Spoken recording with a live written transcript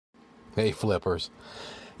Hey, flippers.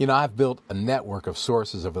 You know, I've built a network of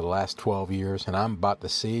sources over the last 12 years, and I'm about to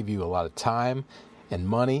save you a lot of time and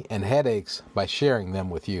money and headaches by sharing them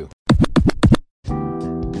with you.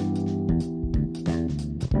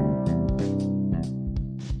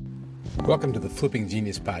 Welcome to the Flipping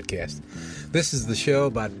Genius Podcast. This is the show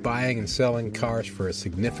about buying and selling cars for a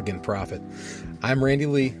significant profit. I'm Randy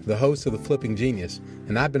Lee, the host of the Flipping Genius,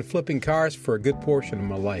 and I've been flipping cars for a good portion of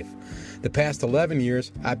my life. The past 11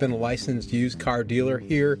 years, I've been a licensed used car dealer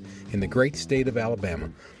here in the great state of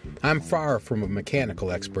Alabama. I'm far from a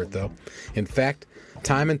mechanical expert, though. In fact,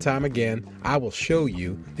 time and time again, I will show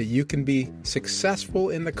you that you can be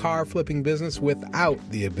successful in the car flipping business without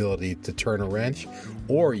the ability to turn a wrench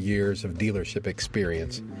or years of dealership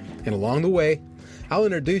experience. And along the way, I'll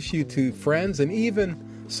introduce you to friends and even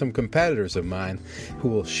some competitors of mine who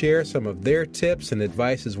will share some of their tips and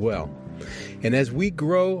advice as well. And as we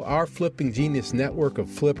grow our Flipping Genius network of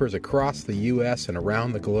flippers across the U.S. and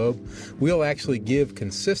around the globe, we'll actually give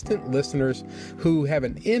consistent listeners who have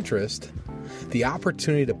an interest the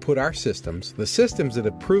opportunity to put our systems, the systems that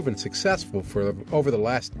have proven successful for over the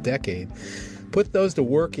last decade, put those to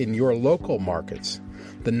work in your local markets.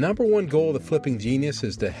 The number one goal of the Flipping Genius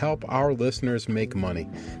is to help our listeners make money.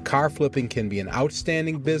 Car flipping can be an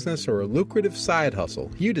outstanding business or a lucrative side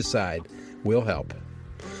hustle. You decide. We'll help.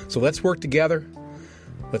 So let's work together.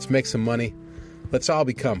 Let's make some money. Let's all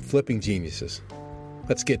become flipping geniuses.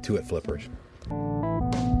 Let's get to it, flippers.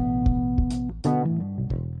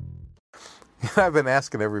 I've been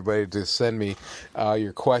asking everybody to send me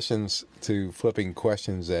your questions to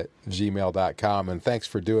flippingquestions@gmail.com, and thanks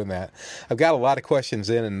for doing that. I've got a lot of questions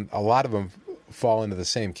in, and a lot of them fall into the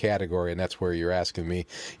same category, and that's where you're asking me,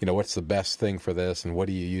 what's the best thing for this, and what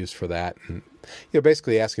do you use for that, and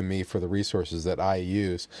basically asking me for the resources that I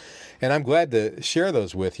use. And I'm glad to share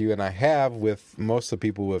those with you, and I have with most of the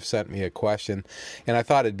people who have sent me a question, and I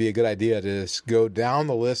thought it'd be a good idea to just go down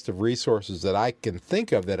the list of resources that I can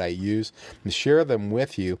think of that I use and share them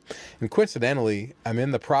with you. And coincidentally, I'm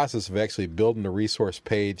in the process of actually building a resource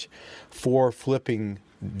page for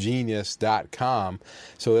flippinggenius.com,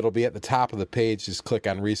 so it'll be at the top of the page. Just click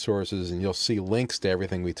on resources and you'll see links to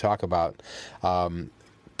everything we talk about.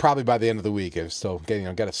 Probably by the end of the week. I'm still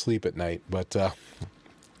I've got to sleep at night, but a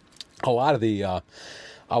lot of the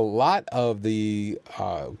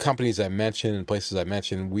companies I mentioned and places I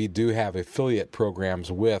mentioned, we do have affiliate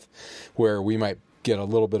programs with, where we might get a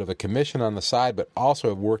little bit of a commission on the side, but also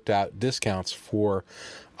have worked out discounts for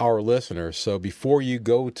our listeners. So before you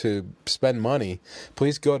go to spend money,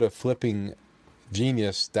 please go to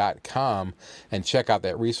flippinggenius.com and check out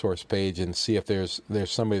that resource page and see if there's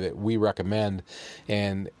somebody that we recommend,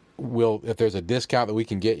 and if there's a discount that we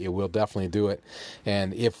can get you, we'll definitely do it.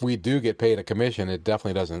 And if we do get paid a commission, it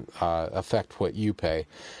definitely doesn't affect what you pay.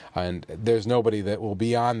 And there's nobody that will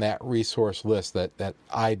be on that resource list that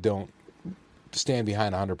I don't stand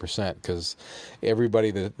behind 100%, because everybody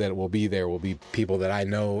that will be there will be people that I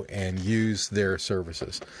know and use their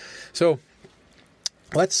services. So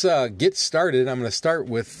let's get started. I'm going to start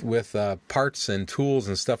with parts and tools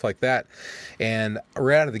and stuff like that. And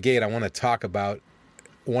right out of the gate, I want to talk about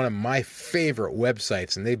one of my favorite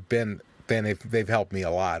websites, and they've helped me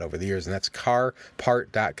a lot over the years, and that's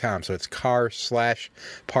carpart.com. So it's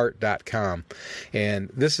car/part.com.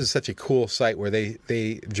 And this is such a cool site where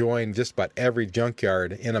they join just about every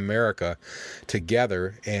junkyard in America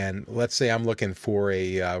together. And let's say I'm looking for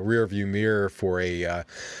a rear view mirror for a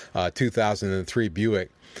 2003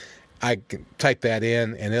 Buick. I can type that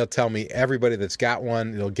in, and it'll tell me everybody that's got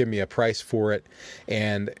one. It'll give me a price for it,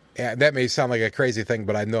 and that may sound like a crazy thing,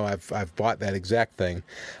 but I know I've bought that exact thing.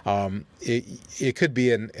 It could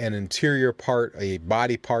be an interior part, a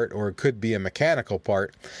body part, or it could be a mechanical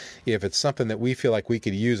part. If it's something that we feel like we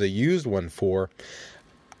could use a used one for,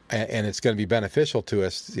 and it's going to be beneficial to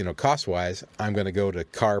us, cost-wise, I'm going to go to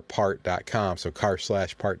carpart.com, so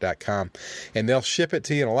car/part.com, and they'll ship it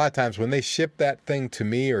to you. And a lot of times when they ship that thing to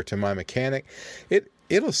me or to my mechanic,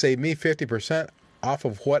 it'll save me 50% off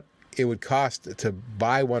of what it would cost to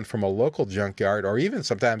buy one from a local junkyard, or even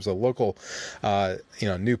sometimes a local,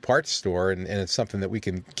 new parts store, and it's something that we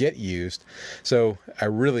can get used. So I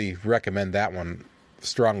really recommend that one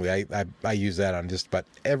strongly. I use that on just about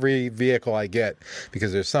every vehicle I get,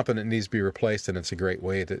 because there's something that needs to be replaced, and it's a great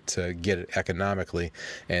way to get it economically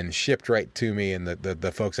and shipped right to me. And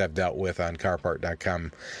the folks I've dealt with on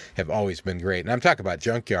carpart.com have always been great. And I'm talking about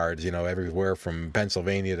junkyards, everywhere from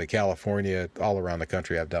Pennsylvania to California, all around the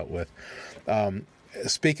country I've dealt with.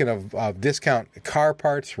 speaking of discount car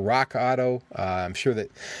parts, Rock Auto. I'm sure that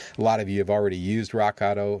a lot of you have already used Rock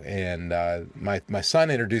Auto, and my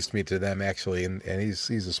son introduced me to them actually, and he's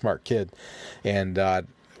a smart kid, and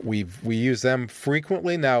we use them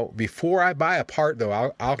frequently. Now, before I buy a part,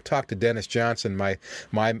 though, I'll talk to Dennis Johnson, my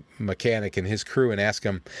mechanic, and his crew, and ask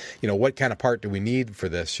him, what kind of part do we need for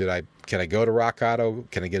this? Can I go to Rock Auto?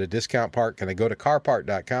 Can I get a discount part? Can I go to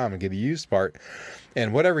carpart.com and get a used part?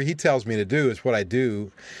 And whatever he tells me to do is what I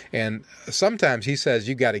do. And sometimes he says,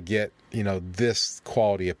 you got to get, this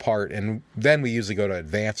quality of part. And then we usually go to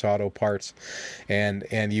Advance Auto Parts.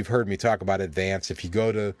 And you've heard me talk about Advance. If you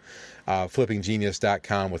go to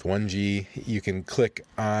flippinggenius.com with 1G, you can click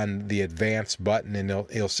on the Advance button and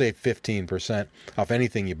it'll save 15% off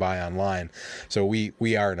anything you buy online. So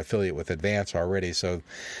we are an affiliate with Advance already. So,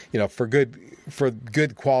 for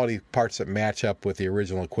good quality parts that match up with the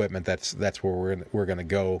original equipment, that's where we're going to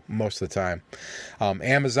go most of the time.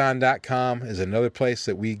 Amazon.com is another place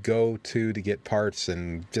that we go to get parts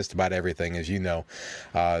and just about everything, as you know.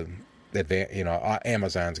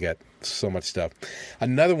 Amazon's got so much stuff.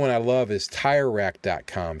 Another one I love is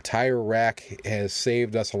TireRack.com. Tire Rack has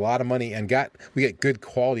saved us a lot of money, and we get good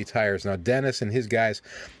quality tires. Now, Dennis and his guys,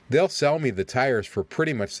 they'll sell me the tires for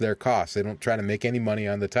pretty much their cost. They don't try to make any money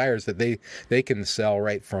on the tires that they can sell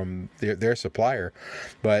right from their supplier.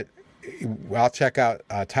 But I'll check out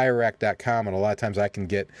TireRack.com, and a lot of times I can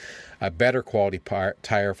get a better quality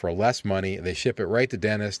tire for less money. They ship it right to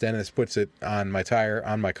Dennis. Dennis puts it on my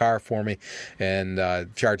car for me, and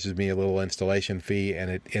charges me a little installation fee,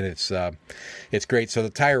 and it's great. So the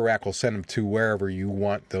Tire Rack will send them to wherever you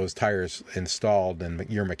want those tires installed, and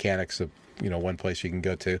your mechanics one place you can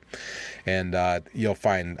go to, and you'll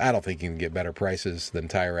find, I don't think you can get better prices than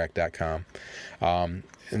TireRack.com.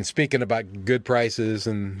 And speaking about good prices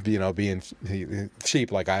and being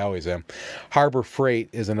cheap like I always am, Harbor Freight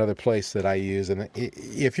is another place that I use. And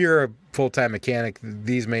if you're a full-time mechanic,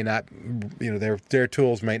 these may not, their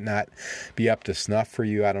tools might not be up to snuff for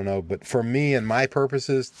you. I don't know, but for me and my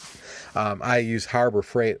purposes, I use Harbor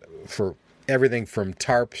Freight for everything from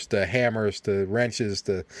tarps to hammers to wrenches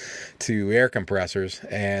to air compressors,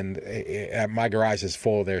 and my garage is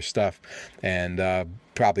full of their stuff, and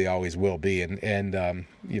probably always will be. And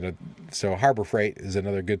so Harbor Freight is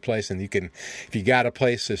another good place. And if you got a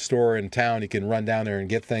place, a store in town, you can run down there and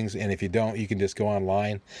get things. And if you don't, you can just go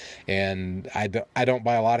online. And I don't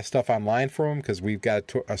buy a lot of stuff online from them because we've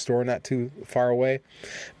got a store not too far away,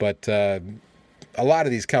 but a lot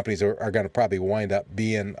of these companies are going to probably wind up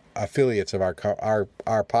being affiliates of our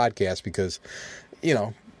podcast because,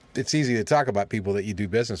 it's easy to talk about people that you do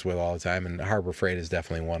business with all the time, and Harbor Freight is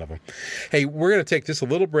definitely one of them. Hey, we're going to take just a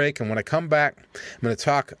little break, and when I come back, I'm going to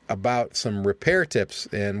talk about some repair tips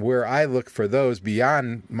and where I look for those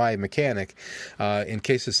beyond my mechanic, in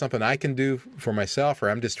case it's something I can do for myself, or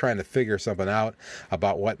I'm just trying to figure something out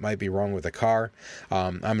about what might be wrong with the car.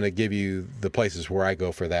 I'm going to give you the places where I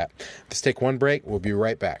go for that. Let's take one break. We'll be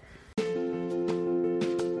right back.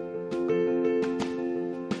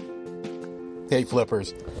 Hey,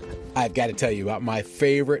 Flippers. I've got to tell you about my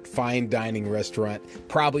favorite fine dining restaurant,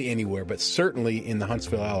 probably anywhere, but certainly in the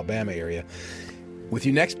Huntsville, Alabama area. With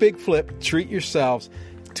your next big flip, treat yourselves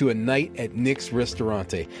to a night at Nick's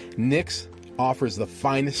Ristorante. Nick's offers the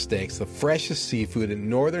finest steaks, the freshest seafood, and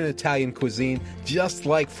northern Italian cuisine, just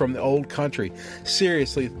like from the old country.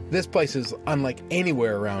 Seriously, this place is unlike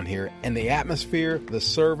anywhere around here, and the atmosphere, the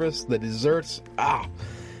service, the desserts,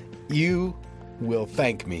 you will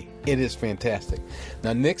thank me. It is fantastic.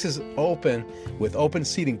 Now, Nick's is open with open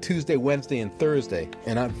seating Tuesday, Wednesday, and Thursday.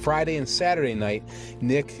 And on Friday and Saturday night,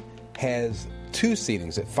 Nick has two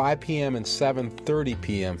seatings at 5 p.m. and 7:30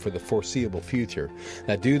 p.m. for the foreseeable future.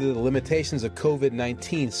 Now, due to the limitations of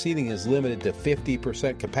COVID-19, seating is limited to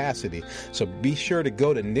 50% capacity, so be sure to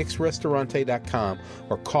go to nicksrestaurante.com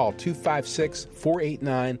or call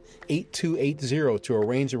 256-489-8280 to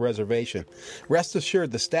arrange a reservation. Rest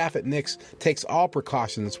assured, the staff at Nick's takes all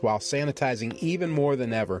precautions while sanitizing even more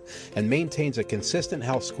than ever and maintains a consistent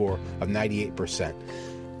health score of 98%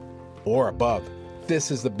 or above.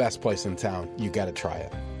 This is the best place in town. You got to try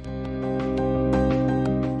it.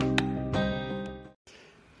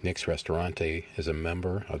 Nick's Restaurante is a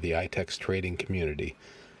member of the iTex trading community.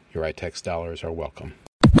 Your iTex dollars are welcome.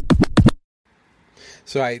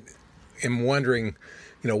 So I am wondering,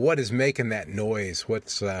 what is making that noise? What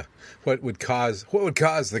would cause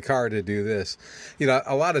the car to do this?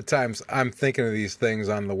 A lot of times I'm thinking of these things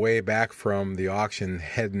on the way back from the auction,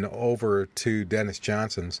 heading over to Dennis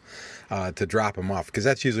Johnson's to drop them off, because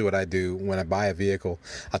that's usually what I do when I buy a vehicle.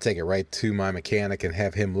 I'll take it right to my mechanic and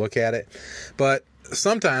have him look at it. But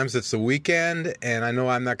sometimes it's the weekend, and I know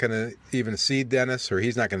I'm not going to even see Dennis, or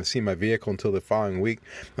he's not going to see my vehicle until the following week,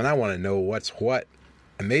 and I want to know what's what.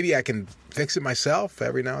 And maybe I can fix it myself.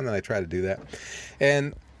 Every now and then I try to do that.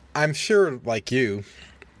 And I'm sure, like you,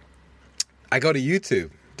 I go to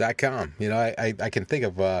YouTube.com. You know, I can think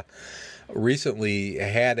of recently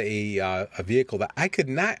had a vehicle that I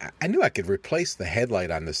knew I could replace the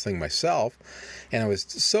headlight on this thing myself, and I was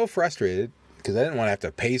so frustrated because I didn't want to have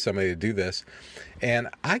to pay somebody to do this, and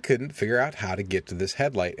I couldn't figure out how to get to this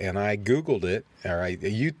headlight. And I Googled it, or I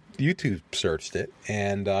YouTube searched it,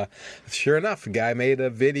 and sure enough, a guy made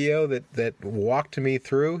a video that walked me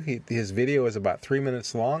through. His video is about 3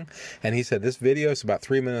 minutes long, and he said, this video is about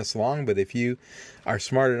 3 minutes long, but if you are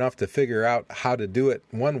smart enough to figure out how to do it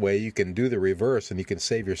one way, you can do the reverse, and you can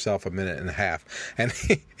save yourself 1.5 minutes. And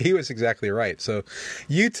he was exactly right. So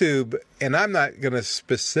YouTube, and I'm not going to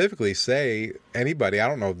specifically say anybody, I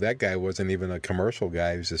don't know if that guy wasn't even a commercial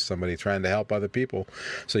guy, he was just somebody trying to help other people.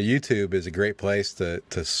 So YouTube is a great place to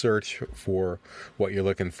search for what you're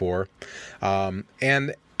looking for.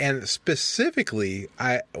 And specifically,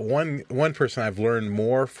 one person I've learned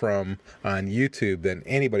more from on YouTube than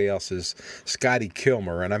anybody else is Scotty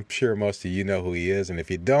Kilmer, and I'm sure most of you know who he is. And if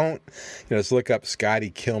you don't, just look up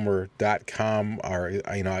ScottyKilmer.com, or his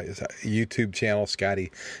YouTube channel,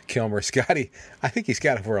 Scotty Kilmer. Scotty, I think he's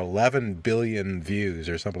got over 11 billion views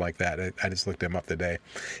or something like that. I just looked him up today.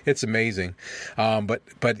 It's amazing, but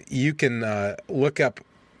you can look up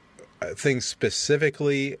things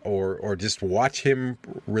specifically, or just watch him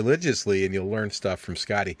religiously, and you'll learn stuff from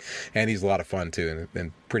Scotty. And he's a lot of fun too,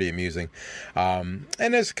 and pretty amusing. And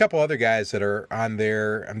there's a couple other guys that are on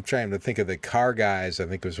there. I'm trying to think of the Car Guys, I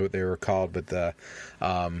think was what they were called, but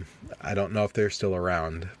I don't know if they're still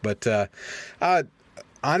around. But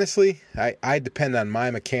honestly, I depend on my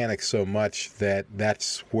mechanic so much that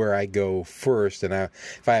that's where I go first. And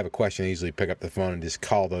if I have a question, I usually pick up the phone and just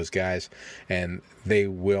call those guys, and they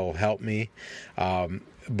will help me.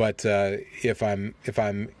 But if I'm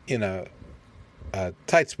in a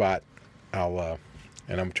tight spot, and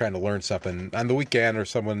I'm trying to learn something on the weekend or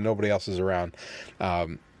someone nobody else is around,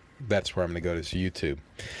 that's where I'm going to go, to YouTube.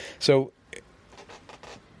 So,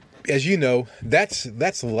 as you know, that's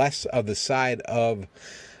less of the side of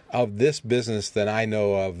this business than I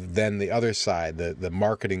know of than the other side, the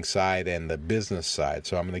marketing side and the business side.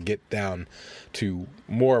 So I'm going to get down to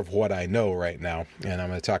more of what I know right now, and I'm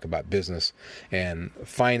going to talk about business and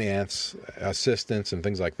finance assistance and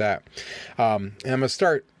things like that. And I'm going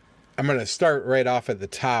to start right off at the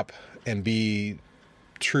top and be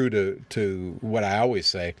true to what I always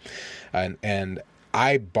say, and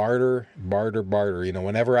I barter.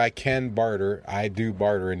 Whenever I can barter, I do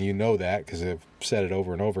barter, and you know that because I've said it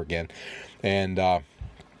over and over again. And I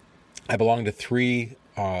belong to 3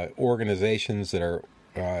 organizations that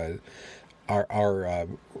are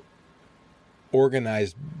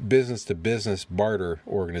organized business-to-business barter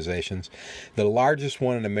organizations. The largest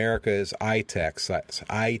one in America is ITEX. That's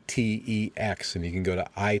ITEX, and you can go to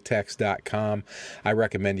itex.com. I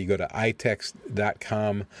recommend you go to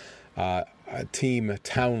itex.com. Team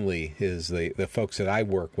Townley is the folks that I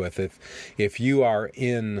work with. If you are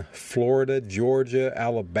in Florida, Georgia,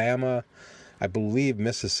 Alabama, I believe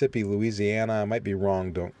Mississippi, Louisiana, I might be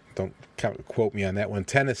wrong, don't quote me on that one,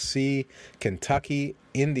 Tennessee, Kentucky,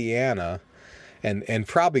 Indiana, and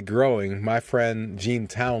probably growing. My friend Gene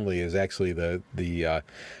Townley is actually the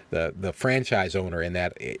franchise owner in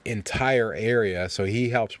that entire area, so he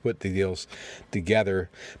helps put the deals together.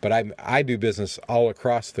 But I do business all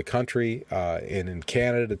across the country, and in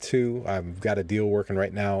Canada too. I've got a deal working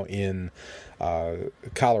right now in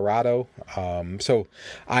Colorado. So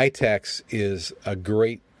ITEX is a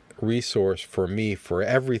great resource for me for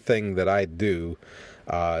everything that I do,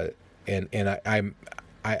 and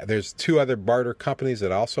there's 2 other barter companies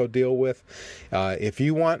that I also deal with. If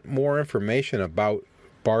you want more information about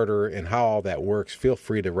barter and how all that works, feel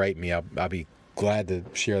free to write me. I'll be glad to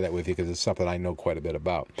share that with you because it's something I know quite a bit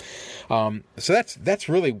about. So that's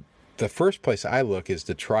really the first place I look, is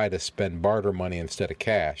to try to spend barter money instead of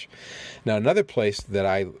cash. Now, another place that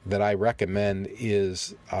I recommend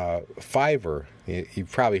is Fiverr.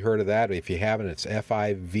 You've probably heard of that. If you haven't, it's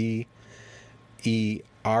FIVERR,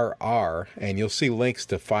 and you'll see links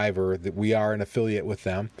to Fiverr. That we are an affiliate with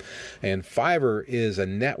them. And Fiverr is a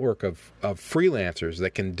network of freelancers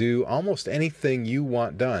that can do almost anything you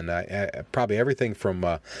want done. Probably everything from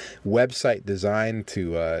website design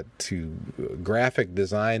to graphic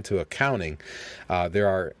design to accounting.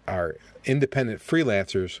 There are independent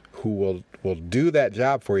freelancers will do that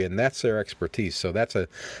job for you, and that's their expertise. So that's a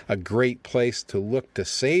great place to look to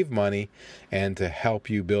save money and to help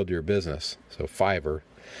you build your business. So Fiverr.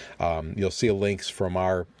 You'll see links from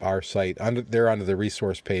our site. They're under the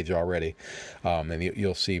resource page already, and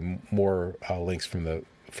you'll see more links from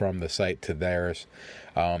the site to theirs.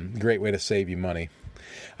 Great way to save you money.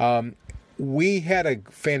 We had a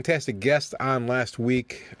fantastic guest on last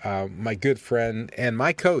week, my good friend and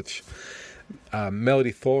my coach,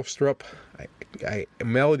 Melody Thulstrup.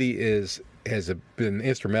 Melody has been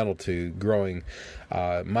instrumental to growing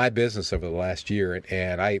my business over the last year,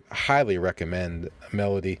 and I highly recommend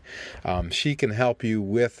Melody. She can help you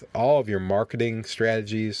with all of your marketing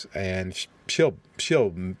strategies, and she'll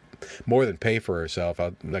more than pay for herself.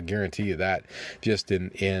 I guarantee you that, just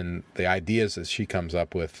in the ideas that she comes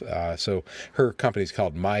up with. So her company's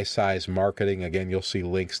called My Size Marketing. Again, you'll see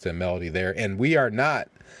links to Melody there. And we are not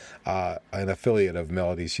an affiliate of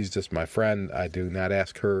Melody. She's just my friend. I do not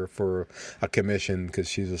ask her for a commission because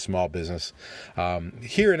she's a small business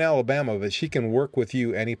here in Alabama, but she can work with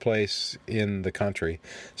you any place in the country.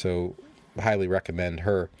 So highly recommend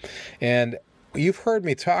her. And you've heard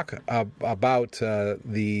me talk about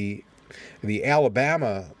the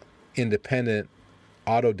Alabama Independent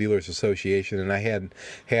Auto Dealers Association, and I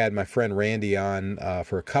had my friend Randy on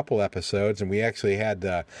for a couple episodes, and we actually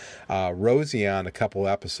had Rosie on a couple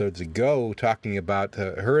episodes ago talking about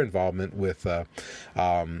her involvement with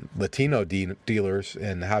Latino dealers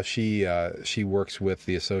and how she works with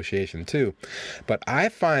the association too. But I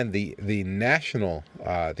find the national,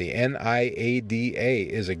 the NIADA,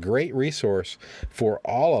 is a great resource for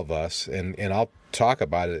all of us, and I'll talk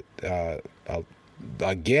about it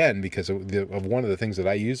again because of one of the things that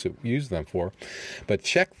I use them for. But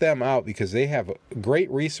check them out because they have great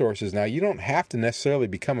resources. Now, you don't have to necessarily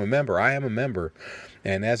become a member. I am a member,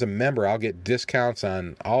 and as a member, I'll get discounts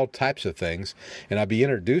on all types of things, and I'll be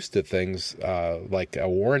introduced to things like a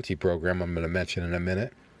warranty program I'm going to mention in a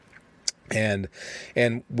minute. And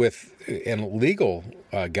legal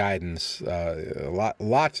guidance,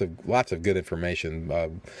 lots of good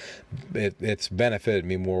information. It's benefited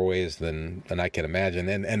me more ways than I can imagine.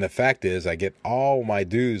 And the fact is, I get all my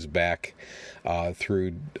dues back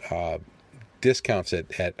through discounts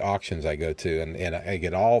at auctions I go to, and I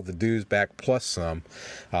get all the dues back plus some.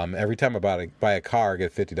 Every time I buy a car, I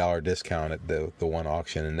get a $50 discount at the one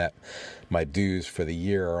auction, and that my dues for the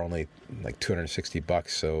year are only like $260.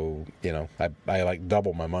 So I like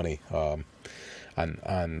double my money on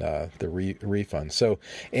the refund. So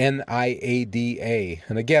NIADA,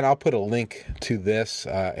 and again, I'll put a link to this.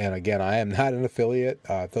 And again, I am not an affiliate.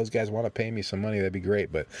 If those guys want to pay me some money, that'd be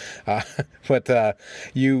great. But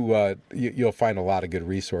you'll find a lot of good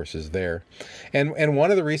resources there. And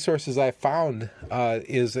one of the resources I found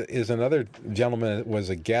is another gentleman that was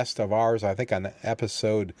a guest of ours, I think on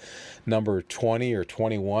episode number 20 or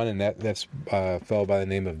 21, and that's a fellow by the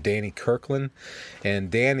name of Danny Kirkland. And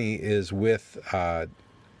Danny is with a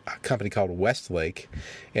company called Westlake,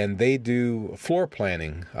 and they do floor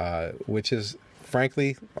planning, which is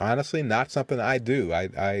frankly, honestly, not something I do.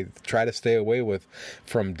 I try to stay away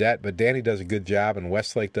from debt, but Danny does a good job, and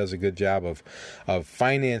Westlake does a good job of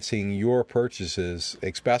financing your purchases,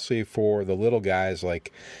 especially for the little guys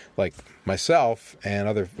like myself and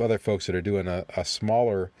other folks that are doing a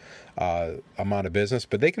smaller amount of business,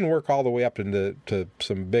 but they can work all the way up into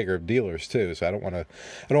some bigger dealers too. So I don't want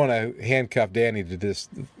to handcuff Danny to just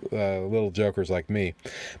little jokers like me.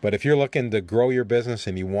 But if you're looking to grow your business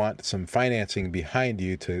and you want some financing behind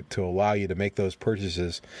you to allow you to make those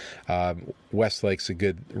purchases, Westlake's a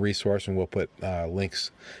good resource, and we'll put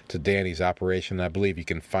links to Danny's operation. I believe you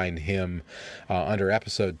can find him under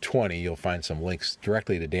episode 20. You'll find some links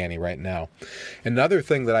directly to Danny right now. Another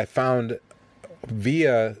thing that I found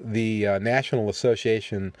via the National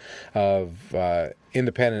Association of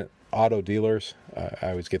Independent Auto Dealers, I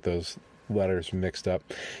always get those letters mixed up,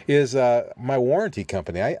 is my warranty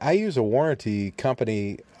company. I use a warranty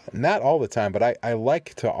company not all the time, but I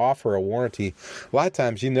like to offer a warranty. A lot of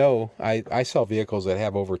times, I sell vehicles that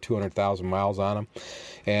have over 200,000 miles on them,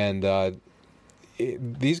 and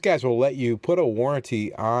these guys will let you put a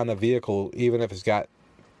warranty on a vehicle even if it's got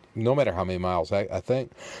no matter how many miles, I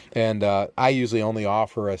think. And I usually only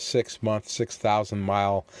offer a 6-month,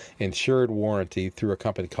 6,000-mile insured warranty through a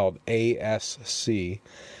company called ASC.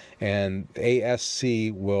 And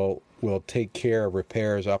ASC will take care of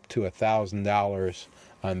repairs up to $1,000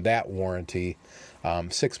 on that warranty.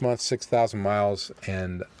 6 months, 6,000 miles,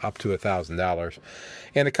 and up to $1,000.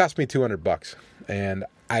 And it cost me $200. And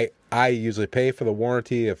I usually pay for the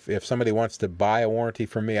warranty. If somebody wants to buy a warranty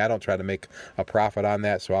from me, I don't try to make a profit on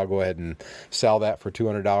that, so I'll go ahead and sell that for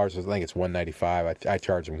 $200. I think it's $195. I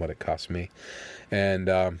charge them what it costs me, and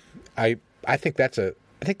I think that's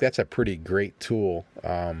a pretty great tool.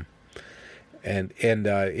 And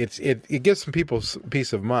it gives some people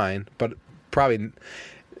peace of mind, but probably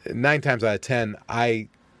 9 times out of 10, I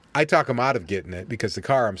talk them out of getting it because the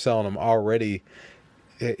car I'm selling them already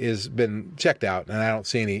has been checked out, and I don't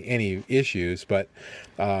see any issues. But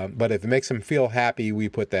if it makes them feel happy, we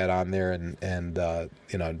put that on there, and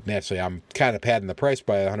naturally, I'm kind of padding the price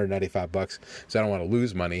by $195 because I don't want to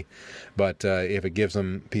lose money. But if it gives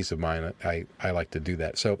them peace of mind, I like to do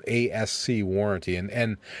that. So ASC Warranty,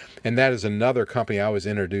 and that is another company I was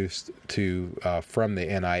introduced to from the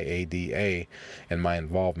NIADA and my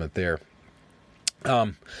involvement there.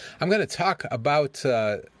 I'm going to talk about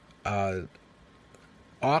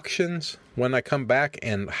auctions when I come back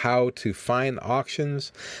and how to find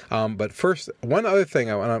auctions. But first, one other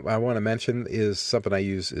thing I want to mention is something I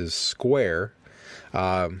use is Square.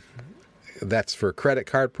 That's for credit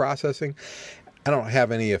card processing. I don't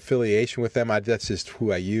have any affiliation with them. That's just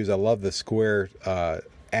who I use. I love the Square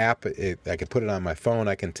app. I can put it on my phone.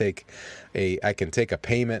 I can take a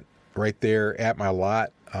payment right there at my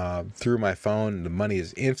lot through my phone. The money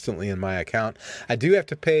is instantly in my account. I do have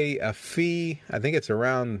to pay a fee. I think it's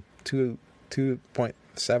around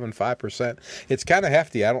 2.75%. It's kind of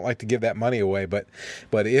hefty. I don't like to give that money away, but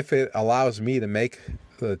if it allows me to make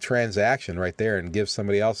the transaction right there and give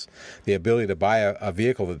somebody else the ability to buy a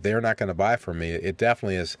vehicle that they're not going to buy from me, it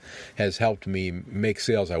definitely has helped me make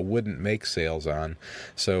sales I wouldn't make sales on.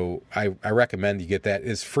 So I recommend you get that.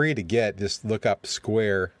 It's free to get. Just look up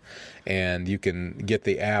Square, and you can get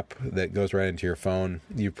the app that goes right into your phone.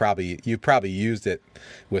 You've probably used it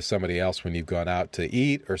with somebody else when you've gone out to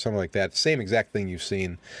eat or something like that. Same exact thing you've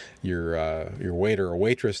seen your waiter or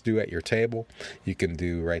waitress do at your table, you can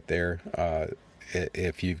do right there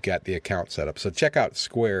if you've got the account set up. So check out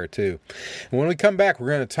Square too. And when we come back, we're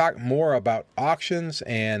going to talk more about auctions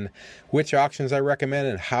and which auctions I recommend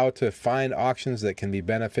and how to find auctions that can be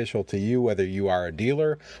beneficial to you, whether you are a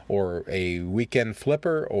dealer or a weekend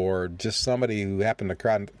flipper or just somebody who happened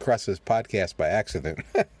to cross this podcast by accident.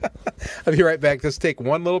 I'll be right back. Let's take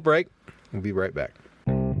one little break. We'll be right back.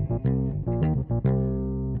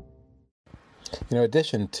 In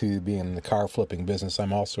addition to being in the car flipping business,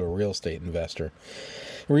 I'm also a real estate investor.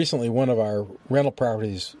 Recently, one of our rental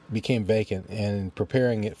properties became vacant, and in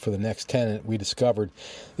preparing it for the next tenant, we discovered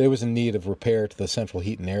there was in need of repair to the central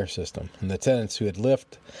heat and air system. And the tenants who had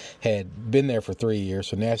lived had been there for 3 years,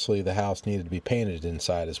 so naturally the house needed to be painted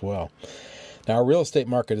inside as well. Now, our real estate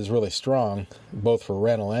market is really strong, both for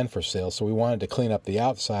rental and for sale, so we wanted to clean up the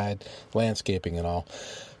outside, landscaping and all,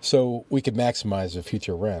 so we could maximize the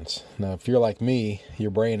future rents. Now, if you're like me, your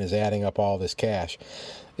brain is adding up all this cash.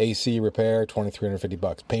 AC repair,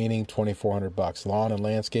 $2,350. Painting, $2,400. Lawn and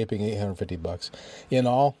landscaping, $850. In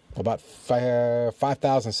all, about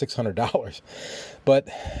 $5,600. But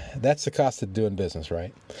that's the cost of doing business,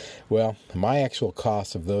 right? Well, my actual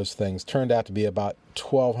cost of those things turned out to be about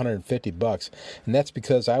 $1,250, and that's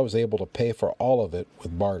because I was able to pay for all of it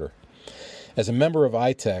with barter. As a member of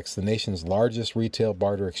ITEX, the nation's largest retail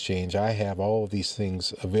barter exchange, I have all of these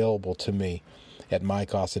things available to me at my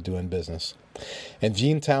cost of doing business. And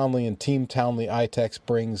Gene Townley and Team Townley ITEX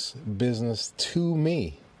brings business to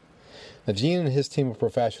me. Now, Gene and his team of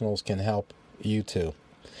professionals can help you too.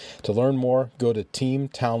 To learn more, go to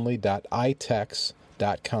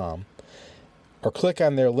teamtownley.itex.com or click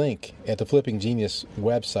on their link at the Flipping Genius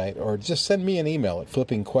website, or just send me an email at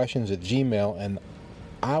flippingquestions@gmail.com, and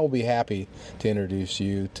I'll be happy to introduce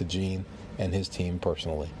you to Gene and his team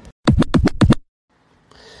personally.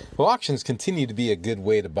 Well, auctions continue to be a good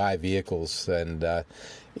way to buy vehicles, and I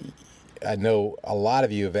know a lot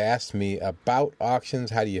of you have asked me about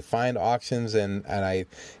auctions. How do you find auctions? And I,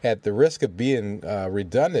 at the risk of being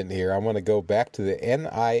redundant here, I want to go back to the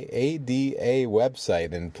NIADA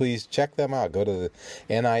website, and please check them out. Go to the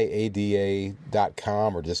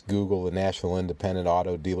NIADA.com or just Google the National Independent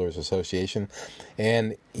Auto Dealers Association,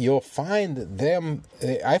 and you'll find them.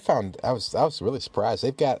 I was really surprised.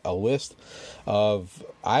 They've got a list of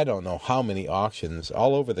I don't know how many auctions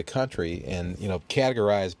all over the country, and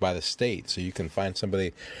categorized by the state, so you can find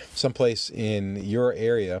someplace in your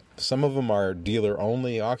area. Some of them are dealer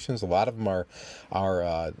only auctions. A lot of them are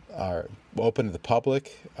open to the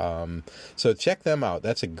public. So check them out.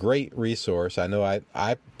 That's a great resource. I know I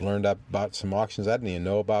learned about some auctions I didn't even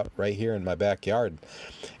know about right here in my backyard.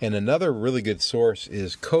 And another really good source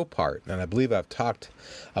is Copart, and I believe I've talked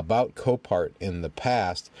about Copart in the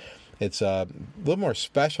past. It's a little more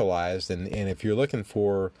specialized, and if you're looking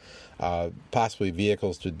for possibly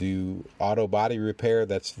vehicles to do auto body repair,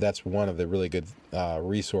 that's one of the really good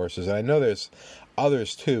resources. And I know there's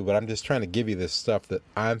others too, but I'm just trying to give you this stuff that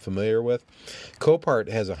I'm familiar with. Copart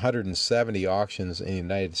has 170 auctions in the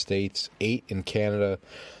United States, 8 in Canada,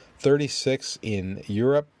 36 in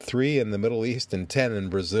Europe, 3 in the Middle East, and 10 in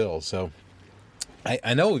Brazil. So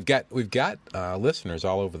I know we've got listeners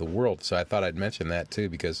all over the world, so I thought I'd mention that too,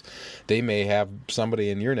 because they may have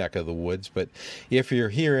somebody in your neck of the woods. But if you're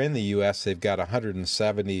here in the U.S., they've got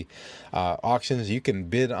 170 auctions. You can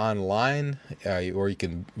bid online, or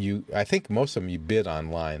I think most of them you bid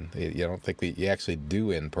online. You don't think that you actually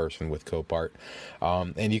do in person with Copart,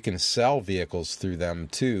 and you can sell vehicles through them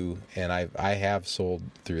too. And I have sold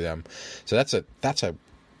through them, so that's a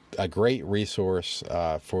great resource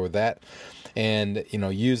for that. And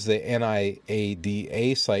use the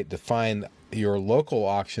NIADA site to find your local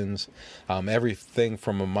auctions. Everything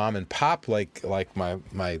from a mom and pop, like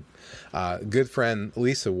my good friend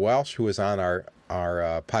Lisa Welsh, who was on our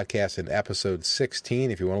podcast in episode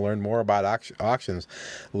 16. If you want to learn more about auctions,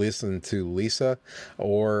 listen to Lisa,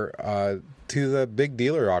 or to the big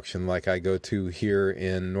dealer auction like I go to here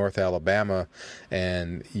in North Alabama.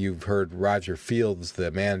 And you've heard Roger Fields,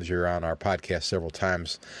 the manager, on our podcast several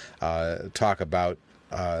times talk about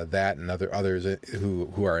that, and others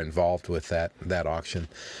who are involved with that auction.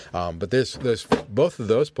 But there's both of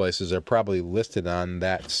those places are probably listed on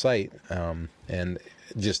that site, and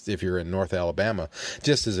just if you're in North Alabama,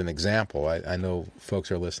 just as an example, I know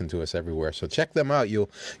folks are listening to us everywhere, so check them out. You'll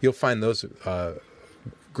find those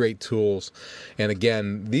great tools. And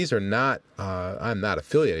again, these are not I'm not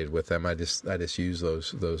affiliated with them. I just use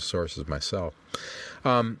those sources myself.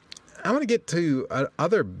 I want to get to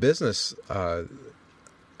other business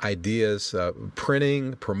ideas,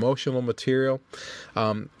 printing, promotional material.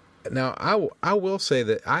 Now, I will say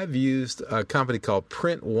that I've used a company called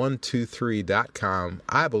print123.com,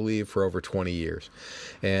 I believe, for over 20 years.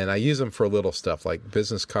 And I use them for little stuff like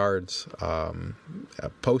business cards,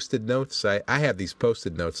 Post-it notes. I have these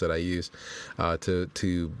Post-it notes that I use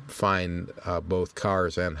to find both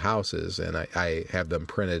cars and houses, and I have them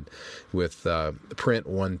printed with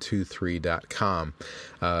print123.com.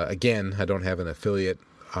 Again, I don't have an affiliate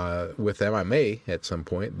with them. I may at some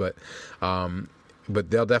point, but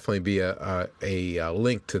there'll definitely be a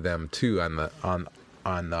link to them too on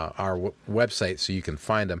our website, so you can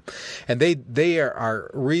find them. And they are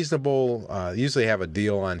reasonable. Usually have a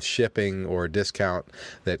deal on shipping or a discount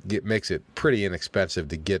that makes it pretty inexpensive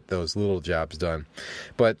to get those little jobs done.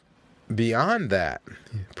 But beyond that,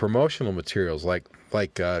 promotional materials like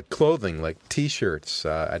clothing, like T-shirts.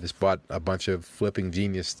 I just bought a bunch of Flipping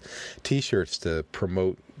Genius T-shirts to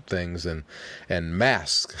promote things, and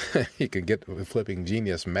masks. You can get Flipping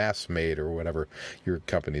Genius masks made, or whatever your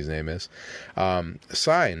company's name is.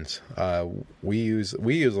 Signs. We use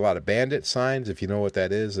a lot of Bandit signs, if you know what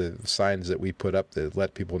that is. Signs that we put up to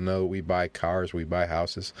let people know we buy cars, we buy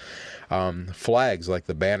houses. Flags, like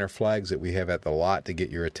the banner flags that we have at the lot to get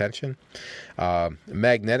your attention.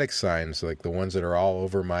 Magnetic signs, like the ones that are all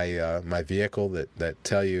over my vehicle that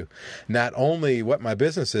tell you not only what my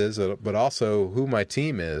business is, but also who my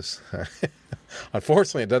team is.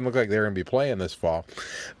 Unfortunately, it doesn't look like they're going to be playing this fall.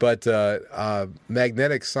 But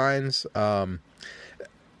magnetic signs,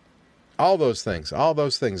 all those things,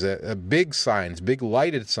 big signs, big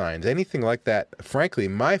lighted signs, anything like that. Frankly,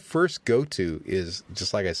 my first go-to is,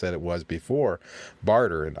 just like I said it was before,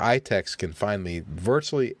 barter. And iTex can find me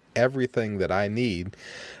virtually everything that I need,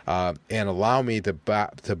 and allow me to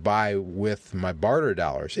buy with my barter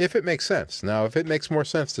dollars, if it makes sense. Now, if it makes more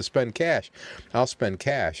sense to spend cash, I'll spend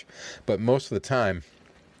cash. But most of the time,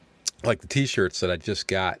 like the T-shirts that I just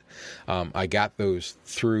got, I got those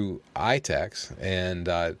through iTex, and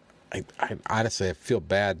I honestly, I feel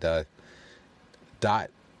bad.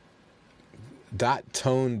 Dot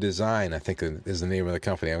Tone Design, I think, is the name of the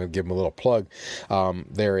company. I'm going to give them a little plug.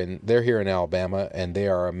 They're here in Alabama, and they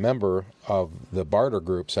are a member of the barter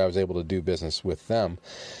group, so I was able to do business with them.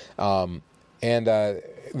 I'm not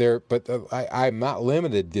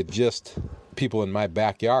limited to just people in my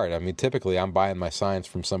backyard. I mean, typically I'm buying my signs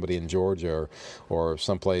from somebody in Georgia or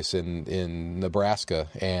someplace in Nebraska,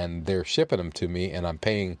 and they're shipping them to me, and I'm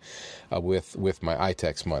paying with my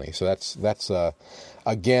iTex money. So that's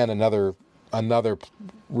again another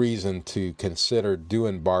reason to consider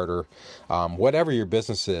doing barter. Whatever your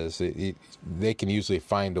business is, they can usually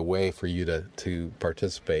find a way for you to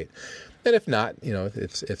participate. And if not,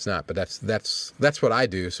 it's not. But that's what I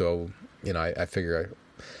do. So I figure I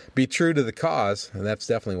be true to the cause, and that's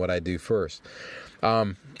definitely what I do first.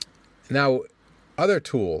 Now, other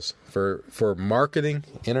tools for marketing,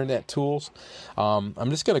 internet tools.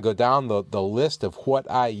 I'm just going to go down the list of what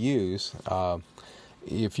I use.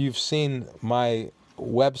 If you've seen my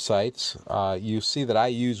websites, you see that I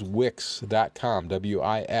use Wix.com,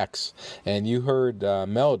 W-I-X, and you heard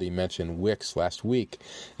Melody mention Wix last week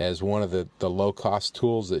as one of the low-cost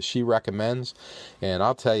tools that she recommends. And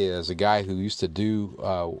I'll tell you, as a guy who used to do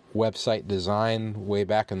website design way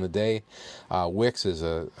back in the day, Wix is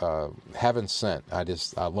a heaven sent. I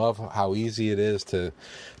love how easy it is to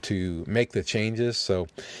make the changes. So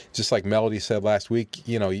just like Melody said last week,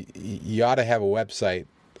 you ought to have a website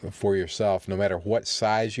for yourself, no matter what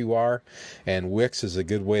size you are, and Wix is a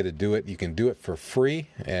good way to do it. You can do it for free.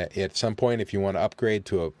 At some point, if you want to upgrade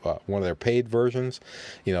to one of their paid versions,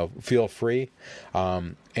 feel free.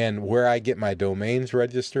 And where I get my domains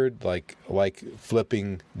registered, like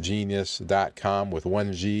flippinggenius.com with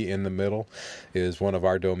one G in the middle, is one of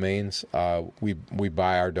our domains. We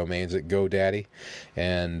buy our domains at GoDaddy,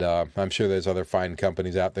 and I'm sure there's other fine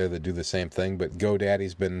companies out there that do the same thing, but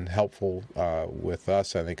GoDaddy's been helpful with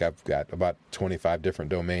us. I think I've got about 25 different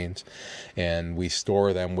domains, and we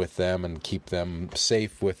store them with them and keep them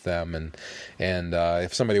safe with them. And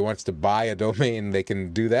if somebody wants to buy a domain, they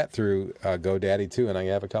can do that through GoDaddy too. And I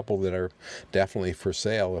have a couple that are definitely for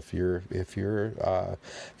sale. If you'd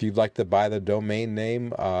like to buy the domain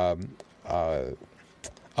name,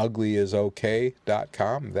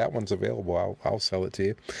 uglyisokay.com. That one's available. I'll sell it to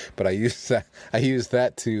you. But I use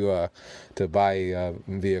that to buy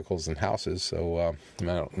vehicles and houses. So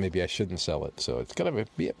maybe I shouldn't sell it. So it's gonna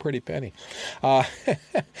be a pretty penny. And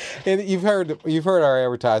you've heard our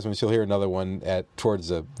advertisements. You'll hear another one towards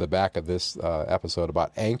the back of this episode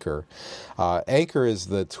about Anchor. Anchor is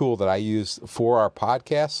the tool that I use for our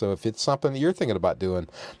podcast. So if it's something that you're thinking about doing,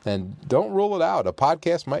 then don't rule it out. A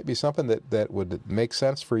podcast might be something that would make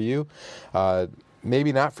sense for you.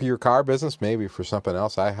 Maybe not for your car business, maybe for something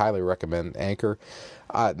else. I highly recommend Anchor.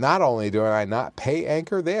 Not only do I not pay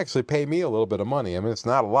Anchor, they actually pay me a little bit of money. I mean, it's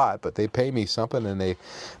not a lot, but they pay me something, and they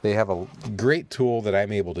have a great tool that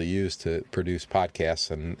I'm able to use to produce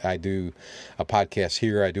podcasts. And I do a podcast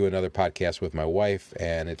here. I do another podcast with my wife,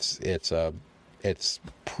 and it's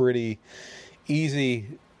pretty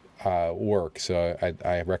easy work, so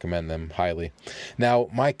I recommend them highly. Now,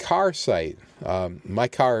 my car site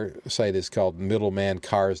is called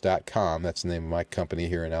middlemancars.com. That's the name of my company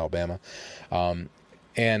here in Alabama.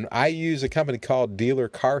 And I use a company called Dealer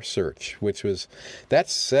Car Search, that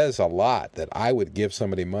says a lot that I would give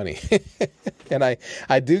somebody money. And I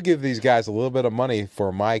do give these guys a little bit of money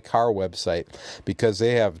for my car website because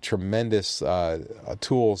they have tremendous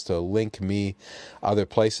tools to link me other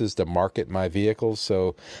places to market my vehicles.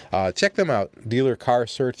 So check them out,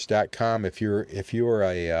 dealercarsearch.com. If you're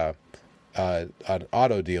an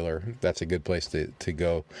auto dealer, that's a good place to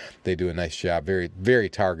go. They do a nice job, very, very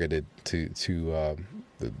targeted to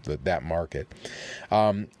that market.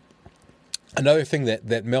 Another thing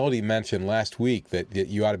that Melody mentioned last week that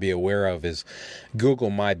you ought to be aware of is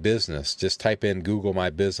Google My Business. Just type in Google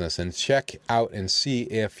My Business and check out and see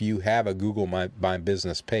if you have a Google My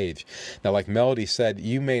Business page. Now, like Melody said,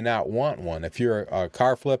 you may not want one. If you're a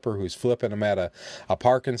car flipper who's flipping them at a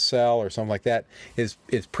park and sell or something like that, it's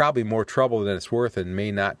probably more trouble than it's worth and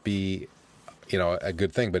may not be a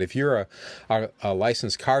good thing. But if you're a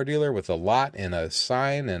licensed car dealer with a lot and a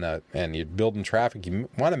sign and you're building traffic, you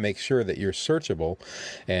want to make sure that you're searchable,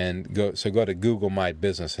 and go to Google My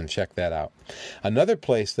Business and check that out. Another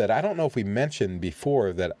place that I don't know if we mentioned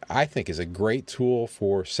before that I think is a great tool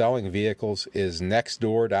for selling vehicles is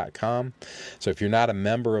Nextdoor.com. So if you're not a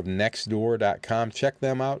member of Nextdoor.com, check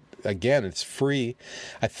them out. Again, it's free.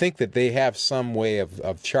 I think that they have some way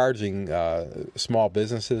of charging small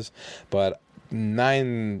businesses, but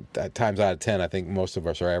 9 times out of 10, I think most of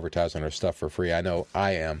us are advertising our stuff for free. I know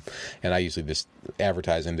I am, and I usually just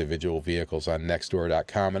advertise individual vehicles on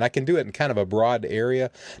Nextdoor.com, and I can do it in kind of a broad area,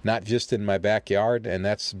 not just in my backyard, and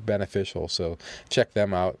that's beneficial. So check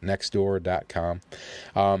them out, Nextdoor.com.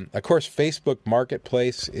 Of course, Facebook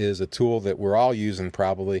Marketplace is a tool that we're all using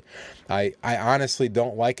probably. I honestly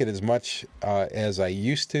don't like it as much as I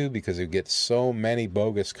used to because it gets so many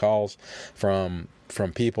bogus calls from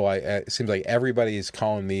people. It seems like everybody is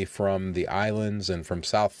calling me from the islands and from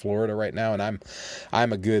South Florida right now, and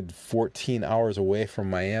I'm a good 14 hours away from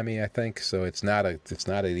Miami, I think. So it's not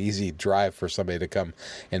an easy drive for somebody to come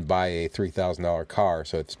and buy a $3,000 car.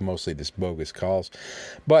 So it's mostly just bogus calls,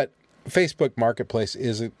 but Facebook Marketplace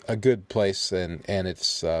is a good place, and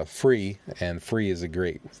it's free, and free is a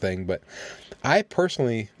great thing. But I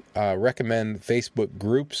personally recommend Facebook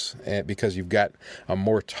groups because you've got a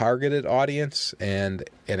more targeted audience, and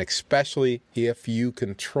and especially if you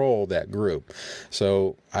control that group.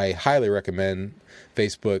 So I highly recommend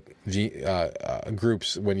Facebook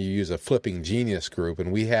groups when you use a Flipping Genius group.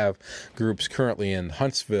 And we have groups currently in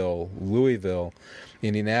Huntsville, Louisville,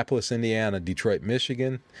 Indianapolis, Indiana, Detroit,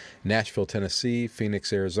 Michigan, Nashville, Tennessee,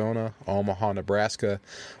 Phoenix, Arizona, Omaha, Nebraska,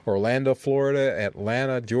 Orlando, Florida,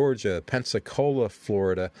 Atlanta, Georgia, Pensacola,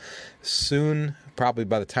 Florida, soon, probably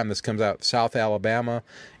by the time this comes out, South Alabama,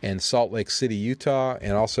 and Salt Lake City, Utah,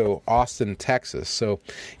 and also Austin, Texas. So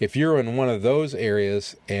if you're in one of those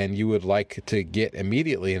areas and you would like to get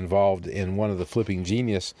immediately involved in one of the Flipping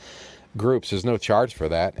Genius groups, there's no charge for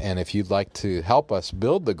that. And if you'd like to help us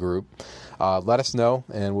build the group, let us know,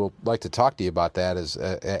 and we'll like to talk to you about that as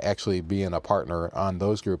actually being a partner on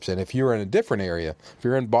those groups. And if you're in a different area, if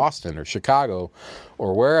you're in Boston or Chicago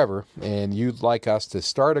or wherever, and you'd like us to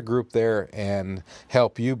start a group there and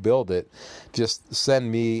help you build it, just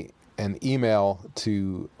send me an email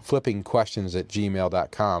to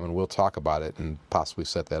flippingquestions@gmail.com, and we'll talk about it and possibly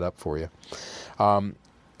set that up for you.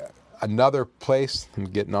 Another place, I'm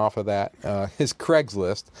getting off of that, is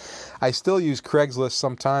Craigslist. I still use Craigslist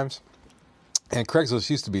sometimes. And Craigslist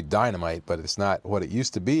used to be dynamite, but it's not what it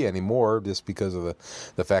used to be anymore, just because of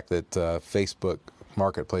the fact that Facebook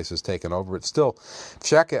Marketplace has taken over. But still,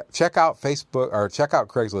 check out Facebook, or check out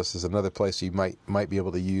Craigslist is another place you might be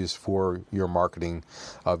able to use for your marketing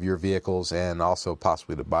of your vehicles and also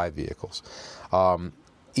possibly to buy vehicles.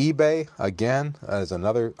 eBay again is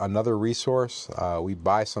another resource. We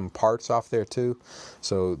buy some parts off there too,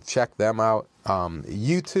 so check them out.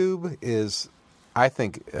 YouTube is, I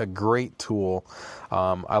think, a great tool.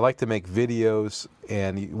 I like to make videos,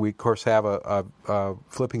 and we, of course, have a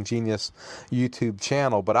Flipping Genius YouTube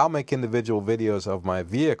channel, but I'll make individual videos of my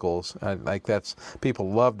vehicles. People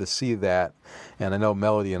love to see that, and I know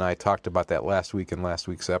Melody and I talked about that last week in last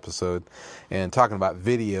week's episode. And talking about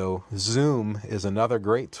video, Zoom is another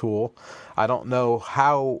great tool. I don't know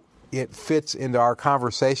how it fits into our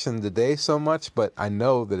conversation today so much, but I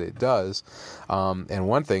know that it does. And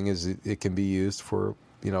one thing is it can be used for,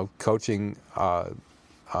 coaching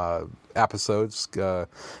episodes,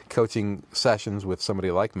 coaching sessions with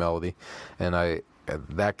somebody like Melody, and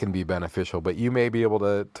that can be beneficial. But you may be able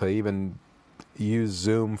to even use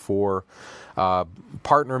Zoom for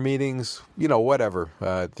partner meetings, whatever.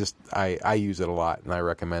 I use it a lot, and I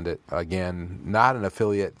recommend it. Again, not an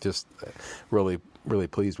affiliate, just really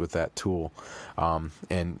pleased with that tool.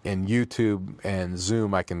 And YouTube and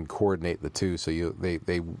Zoom, I can coordinate the two, so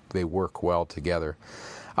they work well together.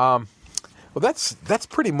 Well, that's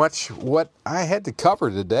pretty much what I had to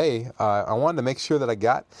cover today. I wanted to make sure that I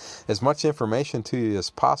got as much information to you as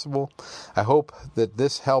possible. I hope that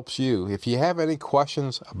this helps you. If you have any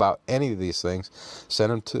questions about any of these things,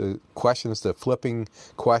 send them to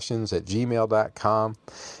flippingquestions@gmail.com,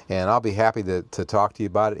 and I'll be happy to talk to you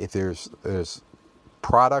about it. If there's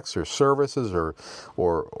products or services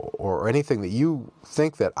or anything that you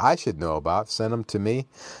think that I should know about, send them to me.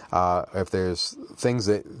 If there's things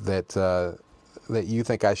that you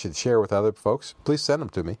think I should share with other folks, please send them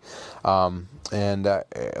to me.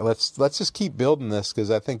 Let's just keep building this, because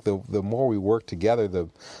I think the more we work together, the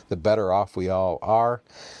better off we all are.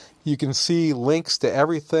 You can see links to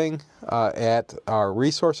everything at our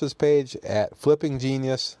resources page at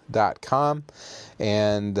flippinggenius.com,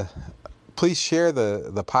 and please share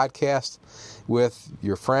the podcast with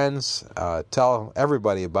your friends. Tell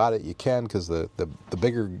everybody about it you can, because the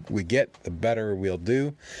bigger we get, the better we'll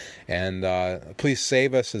do. And please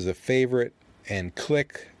save us as a favorite and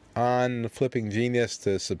click on Flipping Genius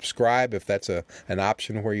to subscribe if that's an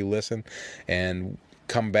option where you listen, and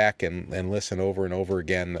come back and listen over and over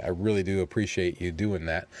again. I really do appreciate you doing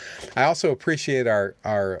that. I also appreciate our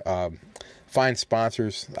fine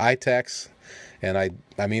sponsors, iTex. And I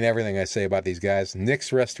mean everything I say about these guys.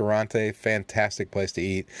 Nick's Restaurante, fantastic place to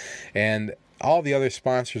eat. And all the other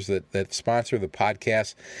sponsors that sponsor the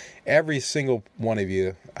podcast, every single one of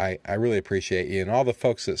you, I really appreciate you. And all the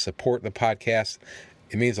folks that support the podcast,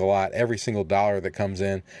 it means a lot. Every single dollar that comes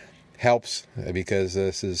in helps, because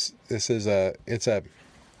it's a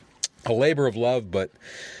labor of love, but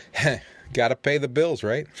got to pay the bills,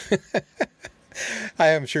 right? I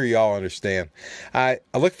am sure you all understand. I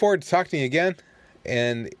look forward to talking to you again.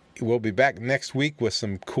 And we'll be back next week with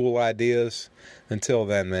some cool ideas. Until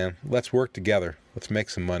then, man, let's work together. Let's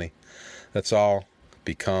make some money. Let's all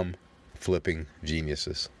become flipping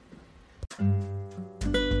geniuses.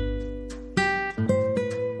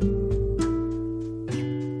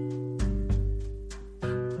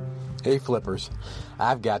 Hey flippers,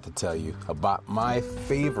 I've got to tell you about my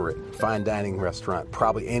favorite fine dining restaurant,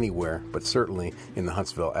 probably anywhere, but certainly in the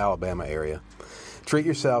Huntsville, Alabama area. Treat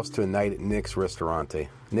yourselves to a night at Nick's Ristorante.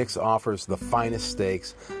 Nick's offers the finest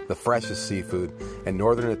steaks, the freshest seafood, and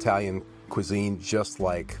northern Italian cuisine just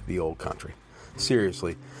like the old country.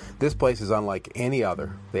 Seriously, this place is unlike any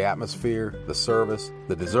other. The atmosphere, the service,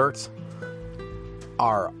 the desserts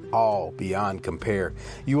are all beyond compare.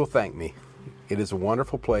 You will thank me. It is a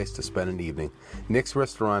wonderful place to spend an evening. Nick's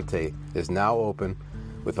Ristorante is now open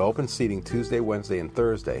with open seating Tuesday, Wednesday, and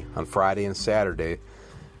Thursday. On Friday and Saturday,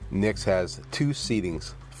 Nick's has 2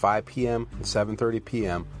 seatings, 5 p.m. and 7:30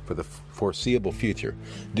 p.m. for the foreseeable future.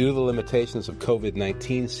 Due to the limitations of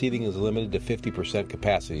COVID-19, seating is limited to 50%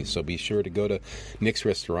 capacity, so be sure to go to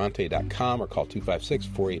nicksrestaurante.com or call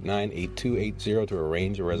 256-489-8280 to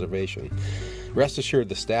arrange a reservation. Rest assured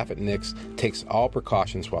the staff at Nick's takes all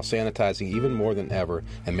precautions while sanitizing even more than ever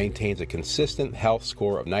and maintains a consistent health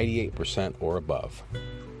score of 98% or above.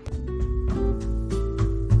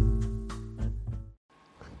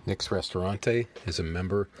 Nick's Ristorante is a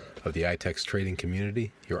member of the iTex trading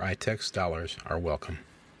community. Your iTex dollars are welcome.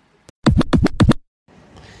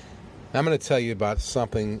 I'm going to tell you about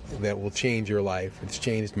something that will change your life. It's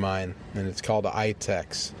changed mine, and it's called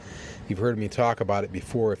iTex. You've heard me talk about it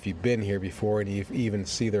before if you've been here before, and you even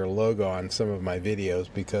see their logo on some of my videos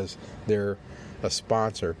because they're a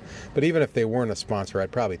sponsor. But even if they weren't a sponsor,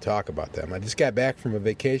 I'd probably talk about them. I just got back from a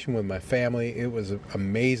vacation with my family. It was an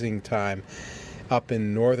amazing time up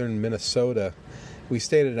in northern Minnesota. We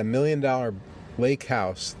stayed at $1 million lake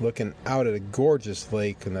house looking out at a gorgeous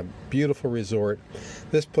lake and a beautiful resort.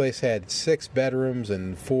 This place had 6 bedrooms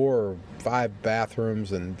and 4 or 5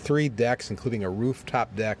 bathrooms and 3 decks, including a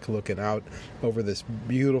rooftop deck looking out over this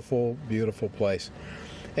beautiful, beautiful place.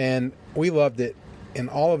 And we loved it, and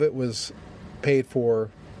all of it was paid for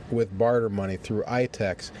with barter money through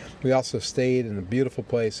iTex. We also stayed in a beautiful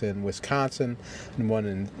place in Wisconsin, and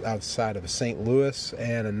one outside of St. Louis,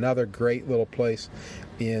 and another great little place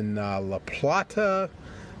in La Plata,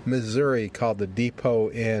 Missouri called the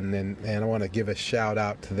Depot Inn, and I want to give a shout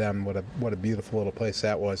out to them. What a beautiful little place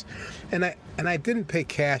that was. And I didn't pay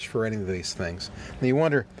cash for any of these things. And you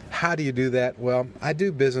wonder, how do you do that? Well, I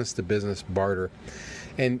do business to business barter.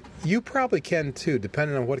 And you probably can too,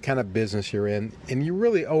 depending on what kind of business you're in. And you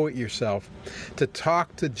really owe it yourself to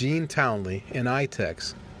talk to Gene Townley in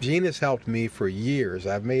iTex. Gene has helped me for years.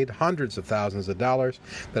 I've made hundreds of thousands of dollars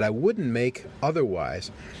that I wouldn't make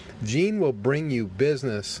otherwise. Gene will bring you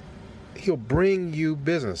business. He'll bring you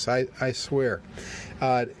business, I swear.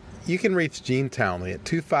 You can reach Gene Townley at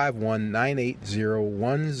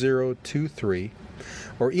 251-980-1023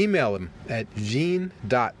 or email him at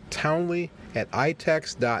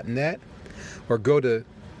gene.townley@itex.net or go to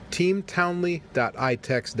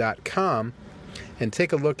teamtownley.itex.com and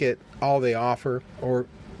take a look at all they offer, or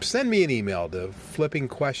send me an email to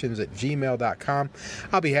flippingquestions@gmail.com.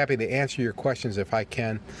 I'll be happy to answer your questions if I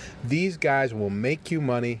can. These guys will make you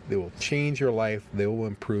money. They will change your life. They will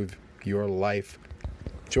improve your life.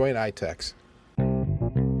 Join iTex.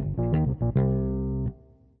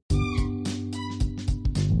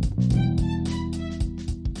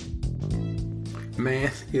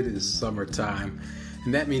 Man, it is summertime,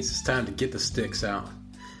 and that means it's time to get the sticks out.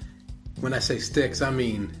 When I say sticks, I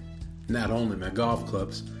mean not only my golf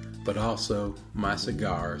clubs, but also my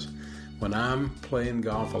cigars. When I'm playing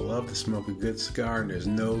golf, I love to smoke a good cigar, and there's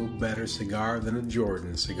no better cigar than a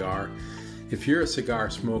Jordan cigar. If you're a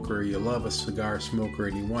cigar smoker, you love a cigar smoker,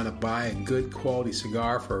 and you want to buy a good quality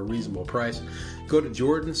cigar for a reasonable price, go to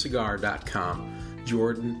jordancigar.com.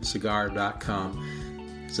 jordancigar.com.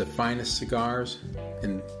 It's the finest cigars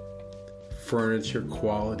and furniture,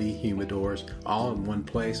 quality humidors, all in one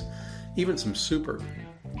place. Even some super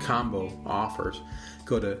combo offers.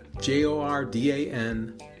 Go to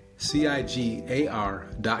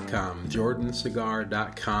jordancigar.com,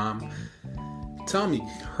 jordancigar.com. Tell them you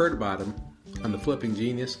heard about them on The Flipping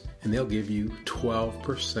Genius, and they'll give you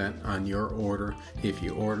 12% on your order if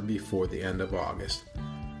you order before the end of August.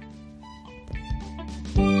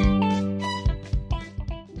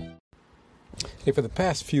 Hey, for the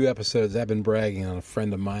past few episodes, I've been bragging on a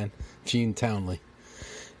friend of mine, Gene Townley.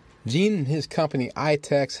 Gene and his company,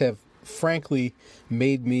 iTex, have frankly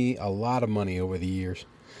made me a lot of money over the years.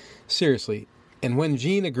 Seriously. And when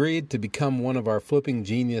Gene agreed to become one of our Flipping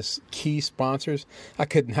Genius key sponsors, I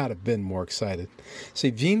could not have been more excited. See,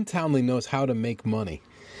 Gene Townley knows how to make money.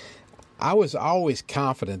 I was always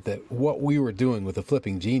confident that what we were doing with the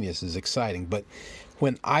Flipping Genius is exciting, but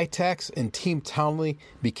when iTex and Team Townley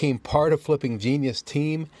became part of Flipping Genius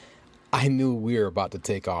team, I knew we were about to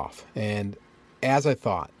take off. And as I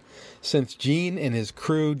thought, since Gene and his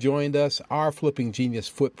crew joined us, our Flipping Genius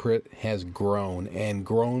footprint has grown and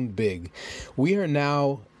grown big. We are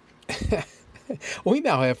now We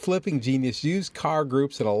now have Flipping Genius used car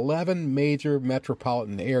groups in 11 major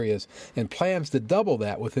metropolitan areas and plans to double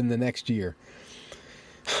that within the next year.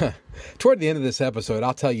 Toward the end of this episode,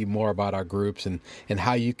 I'll tell you more about our groups and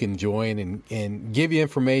how you can join and give you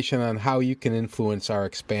information on how you can influence our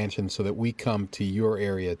expansion so that we come to your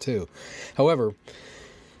area too. However,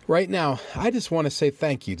 right now, I just want to say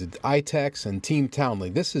thank you to iTex and Team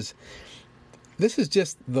Townley. This is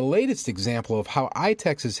just the latest example of how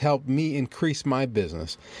iTex has helped me increase my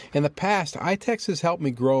business. In the past, iTex has helped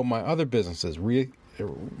me grow my other businesses,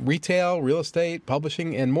 retail, real estate,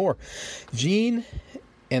 publishing, and more. Gene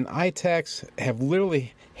and iTex have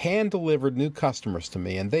literally hand-delivered new customers to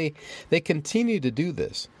me, and they continue to do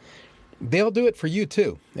this. They'll do it for you,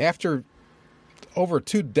 too. After over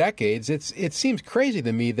 2 decades, it seems crazy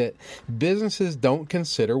to me that businesses don't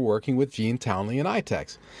consider working with Gene Townley and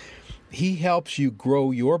iTex. He helps you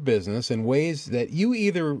grow your business in ways that you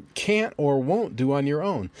either can't or won't do on your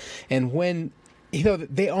own. And when,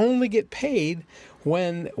 they only get paid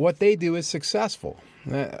when what they do is successful.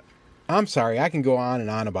 I'm sorry, I can go on and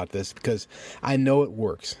on about this because I know it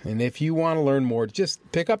works. And if you want to learn more, just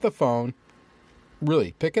pick up the phone,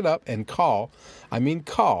 really pick it up and call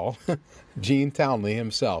Gene Townley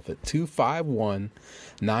himself at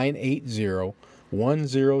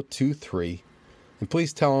 251-980-1023. And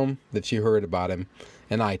please tell him that you heard about him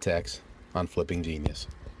and iTex on Flipping Genius.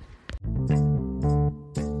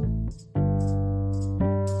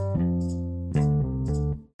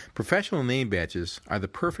 Professional name badges are the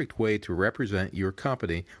perfect way to represent your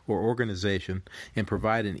company or organization and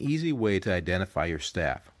provide an easy way to identify your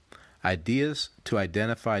staff.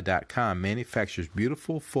 IdeasToIdentify.com manufactures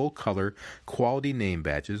beautiful, full-color, quality name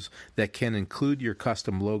badges that can include your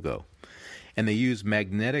custom logo. And they use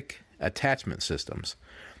magnetic attachment systems.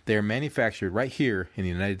 They are manufactured right here in the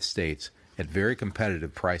United States at very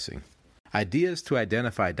competitive pricing.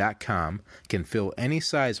 IdeasToIdentify.com can fill any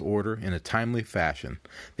size order in a timely fashion.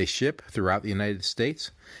 They ship throughout the United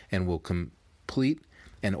States and will complete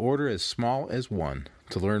an order as small as one.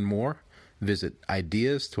 To learn more, visit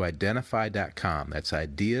IdeasToIdentify.com. That's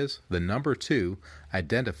ideas, the number 2,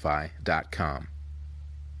 identify.com.